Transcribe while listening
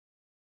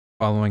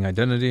Following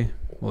identity,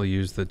 we'll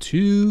use the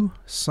two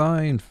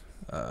sine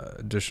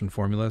addition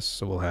formulas.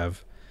 So we'll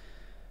have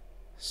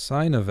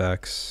sine of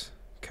x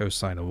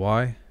cosine of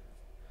y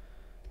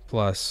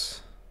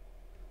plus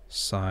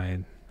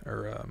sine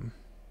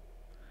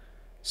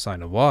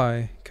sine of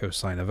y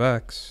cosine of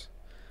x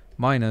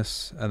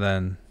minus, and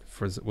then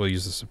we'll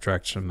use the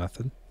subtraction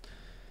method,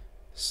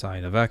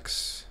 sine of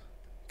x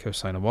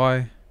cosine of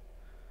y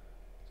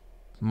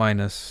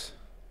minus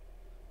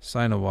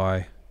sine of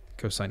y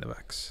cosine of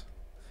x.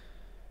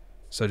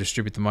 So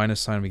distribute the minus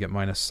sign, we get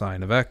minus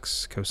sine of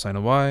x cosine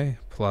of y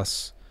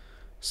plus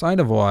sine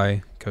of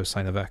y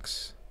cosine of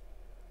x.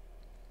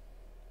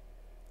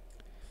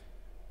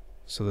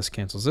 So this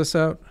cancels this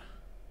out,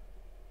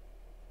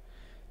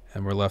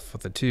 and we're left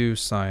with the 2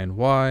 sine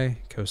y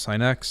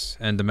cosine x.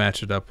 And to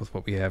match it up with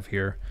what we have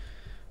here,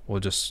 we'll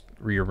just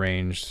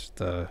rearrange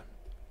the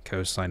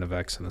cosine of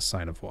x and the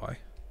sine of y.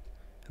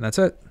 And that's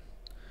it.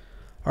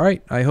 All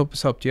right, I hope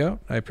this helped you out.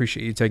 I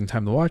appreciate you taking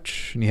time to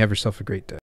watch, and you have yourself a great day.